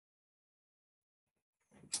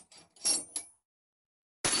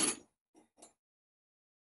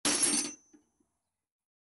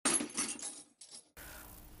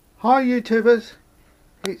Hi YouTubers,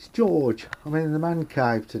 it's George. I'm in the man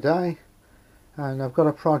cave today and I've got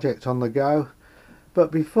a project on the go,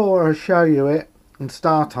 but before I show you it and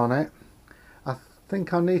start on it, I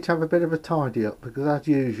think I need to have a bit of a tidy up because as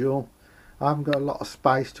usual I haven't got a lot of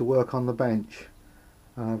space to work on the bench,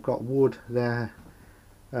 and I've got wood there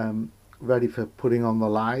ready for putting on the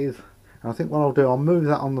lathe. And I think what I'll do, I'll move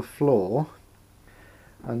that on the floor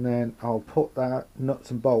and then I'll put that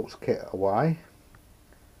nuts and bolts kit away.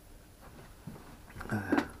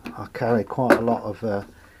 I carry quite a lot of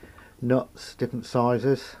nuts, different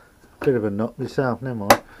sizes. Bit of a nut myself, never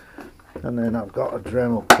mind. And then I've got a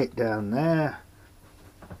Dremel kit down there.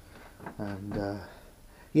 And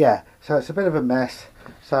yeah, so it's a bit of a mess.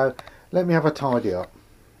 So let me have a tidy up.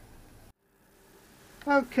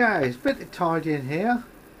 Okay, it's a bit of tidy in here.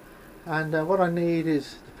 And what I need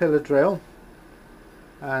is the pillar drill.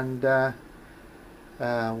 And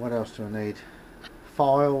what else do I need?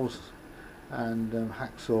 Files. And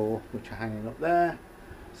hacksaw, which are hanging up there.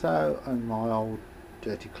 So, and my old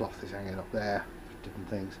dirty cloth is hanging up there, different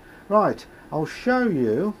things. Right, I'll show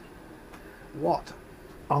you what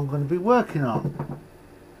I'm going to be working on.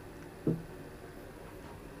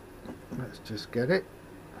 Let's just get it.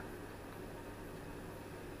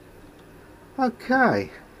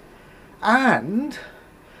 Okay, and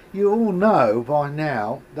you all know by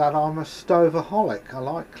now that I'm a stoveaholic. I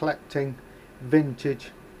like collecting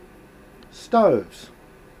vintage stoves.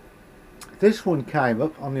 This one came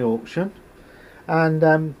up on the auction and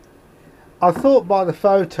I thought by the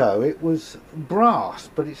photo it was brass,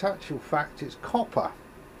 but it's actual fact it's copper,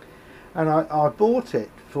 and I bought it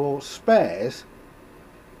for spares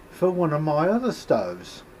for one of my other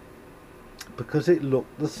stoves because it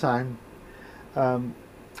looked the same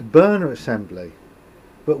burner assembly,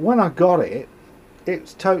 but when I got it,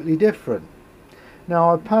 it's totally different.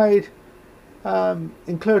 Now I paid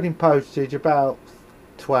including postage about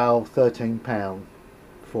 £12–13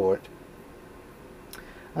 for it,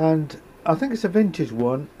 and I think it's a vintage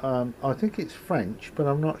one. I think it's French, but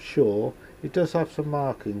I'm not sure. It does have some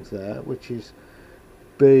markings there, which is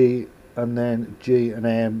B and then G and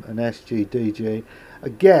M and SG DG. I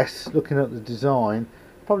guess looking at the design,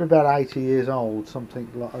 probably about 80 years old, something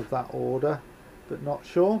like of that order, but not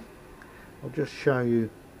sure. I'll just show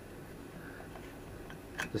you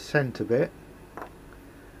the centre bit.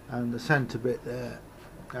 And the centre bit there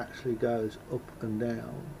actually goes up and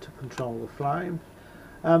down to control the flame.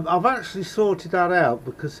 I've actually sorted that out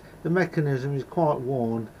because the mechanism is quite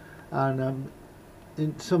worn and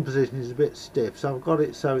in some positions it's a bit stiff, so I've got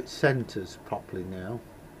it so it centres properly now,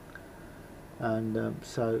 and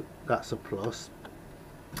so that's a plus.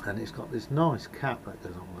 And it's got this nice cap that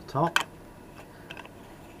goes on the top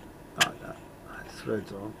like that. It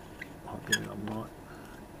threads on. I'll get it on right.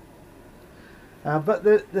 But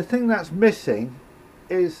the thing that's missing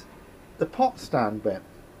is the pot stand bit.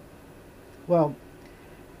 Well,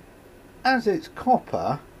 as it's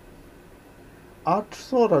copper, I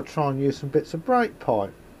thought I'd try and use some bits of brake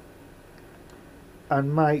pipe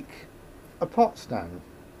and make a pot stand.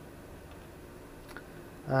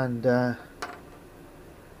 And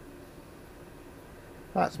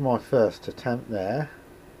that's my first attempt there,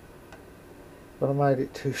 but I made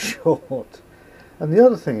it too short. And the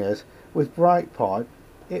other thing is, with brake pipe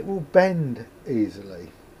it will bend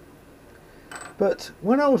easily, but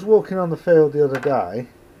when I was walking on the field the other day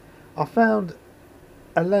I found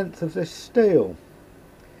a length of this steel.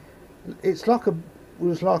 It's like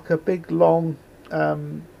was like a big long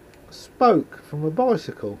spoke from a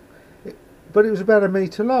bicycle, but it was about 1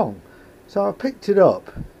 metre long. So I picked it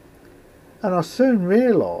up and I soon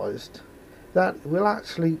realised that it will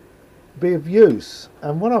actually be of use,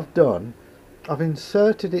 and what I've done, I've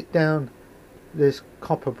inserted it down this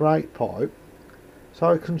copper brake pipe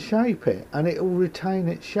so I can shape it and it will retain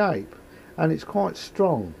its shape, and it's quite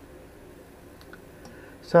strong.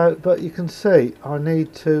 So, but you can see I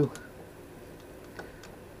need to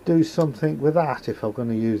do something with that if I'm going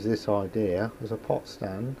to use this idea as a pot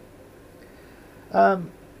stand. The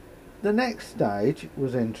next stage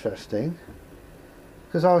was interesting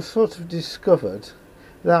because I sort of discovered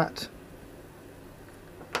that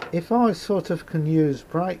if I sort of can use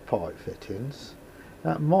brake pipe fittings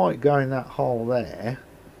that might go in that hole there,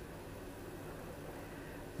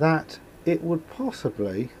 that it would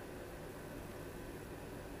possibly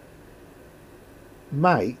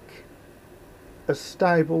make a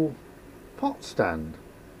stable pot stand.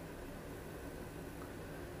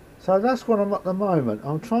 So that's what I'm at the moment.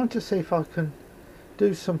 I'm trying to see if I can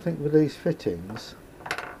do something with these fittings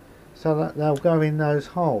so that they'll go in those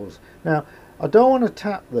holes. Now I don't want to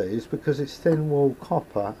tap these because it's thin wall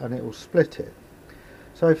copper and it will split it.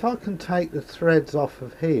 So if I can take the threads off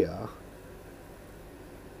of here,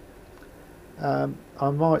 I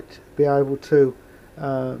might be able to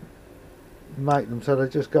make them so they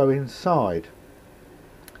just go inside.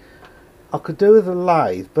 I could do with a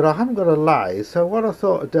lathe, but I haven't got a lathe, so what I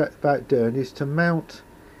thought about doing is to mount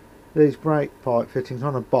these brake pipe fittings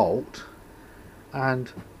on a bolt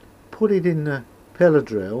and put it in the pillar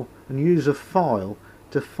drill and use a file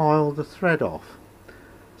to file the thread off.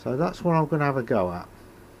 So that's what I'm going to have a go at.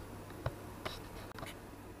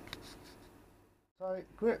 So it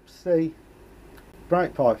grips the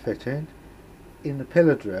brake pipe fitting in the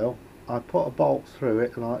pillar drill. I put a bolt through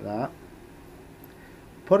it like that,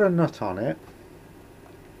 put a nut on it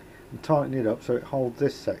and tighten it up so it holds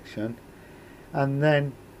this section, and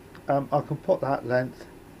then I can put that length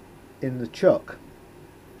in the chuck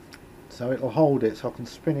so it'll hold it, so I can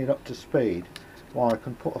spin it up to speed, while I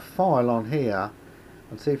can put a file on here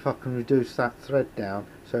and see if I can reduce that thread down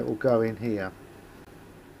so it will go in here.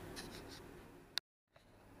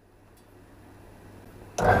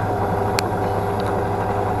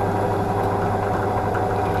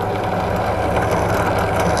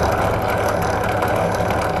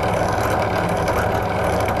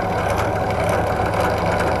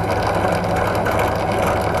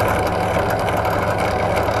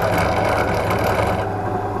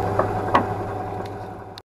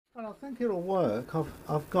 It'll work.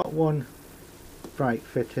 I've got one brake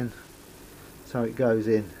fitting so it goes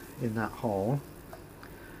in that hole,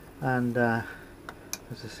 and as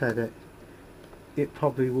I said, it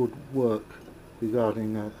probably would work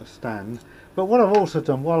regarding a stand. But what I've also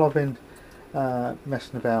done while I've been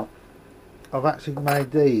messing about, I've actually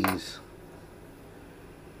made these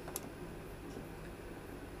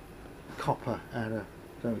copper out of,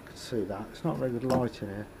 I don't know if you can see that, it's not very good light in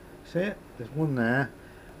here. See it? There's one there,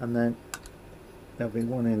 and then there'll be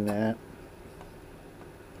one in there,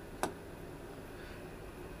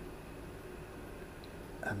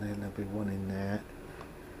 and then there'll be one in there,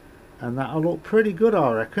 and that'll look pretty good,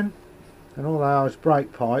 I reckon. And all that is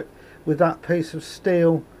brake pipe with that piece of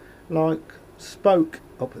steel like spoke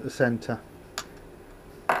up at the centre.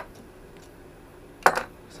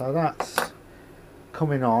 So that's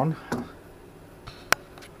coming on,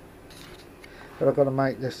 but I've got to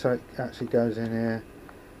make this so it actually goes in here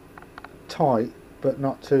tight but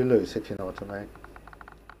not too loose, if you know what I mean.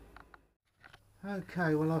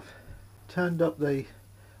 Okay, well I've turned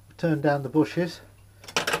down the bushes,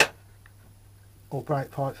 or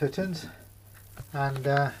brake pipe fittings, and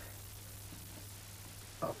I've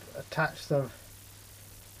attached them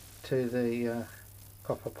to the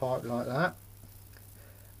copper pipe like that,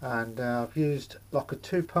 and I've used like a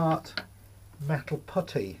two-part metal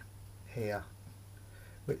putty here,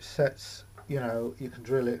 which sets, you know, you can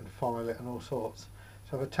drill it and file it and all sorts.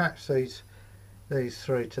 So I've attached these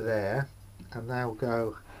three to there, and they'll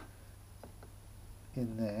go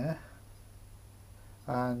in there,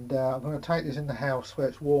 and I'm going to take this in the house where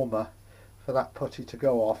it's warmer for that putty to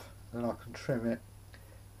go off, and then I can trim it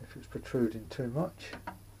if it's protruding too much.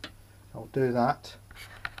 I'll do that,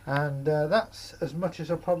 and that's as much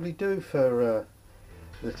as I'll probably do for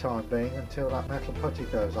the time being until that metal putty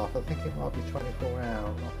goes off. I think it might be 24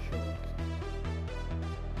 hours, I'm not sure.